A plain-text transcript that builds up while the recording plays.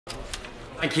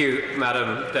Thank you,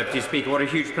 Madam Deputy Speaker. What a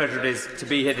huge pleasure it is to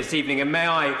be here this evening. And may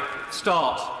I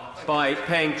start by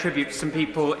paying tribute to some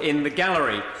people in the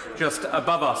gallery just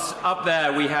above us. Up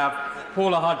there we have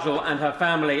Paula Hudgell and her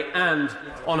family, and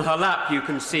on her lap you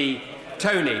can see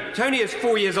Tony. Tony is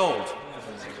 4 years old,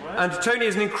 and Tony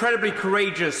is an incredibly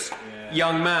courageous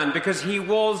young man because he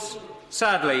was,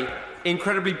 sadly,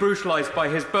 incredibly brutalised by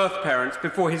his birth parents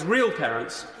before his real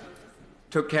parents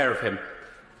took care of him.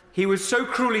 He was so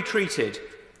cruelly treated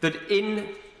that in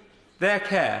their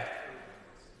care,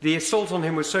 the assault on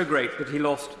him was so great that he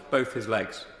lost both his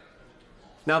legs.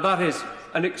 Now, that is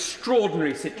an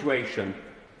extraordinary situation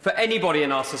for anybody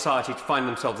in our society to find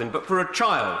themselves in, but for a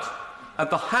child, at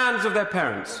the hands of their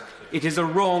parents, it is a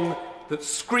wrong that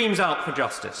screams out for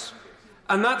justice.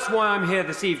 And that's why I'm here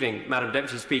this evening, Madam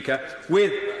Deputy Speaker,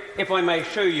 with, if I may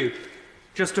show you,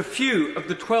 just a few of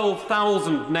the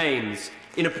 12,000 names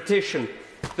in a petition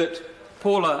that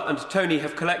Paula and Tony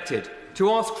have collected to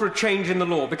ask for a change in the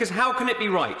law. Because how can it be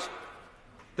right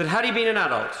that had he been an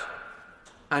adult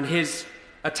and his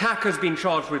attackers been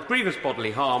charged with grievous bodily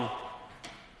harm,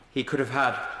 they could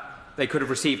have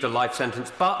received a life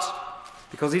sentence, but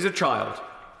because he's a child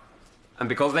and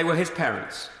because they were his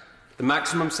parents, the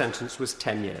maximum sentence was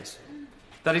 10 years.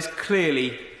 That is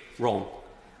clearly wrong.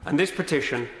 And this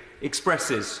petition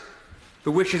expresses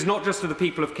the wishes not just of the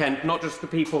people of Kent, not just the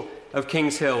people of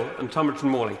Kings Hill and Tunbridge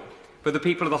Morley, but the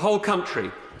people of the whole country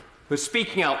who are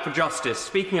speaking out for justice,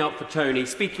 speaking out for Tony,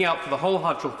 speaking out for the whole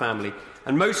Hudgell family,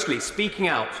 and mostly speaking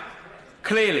out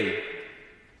clearly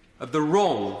of the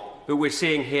wrong that we're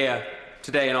seeing here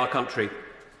today in our country,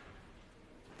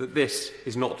 that this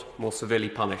is not more severely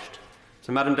punished.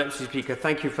 So, Madam Deputy Speaker,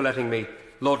 thank you for letting me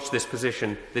lodge this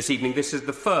position this evening. This is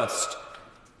the first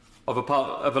of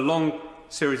a long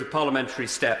series of parliamentary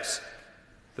steps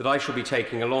that I shall be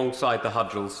taking alongside the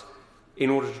Hudgells in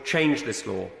order to change this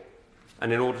law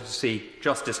and in order to see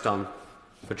justice done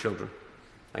for children.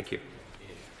 Thank you.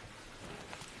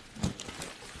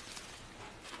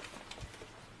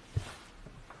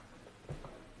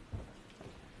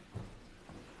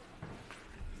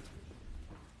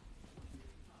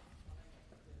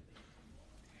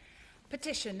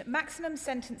 Petition: maximum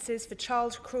sentences for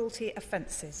child cruelty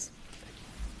offences.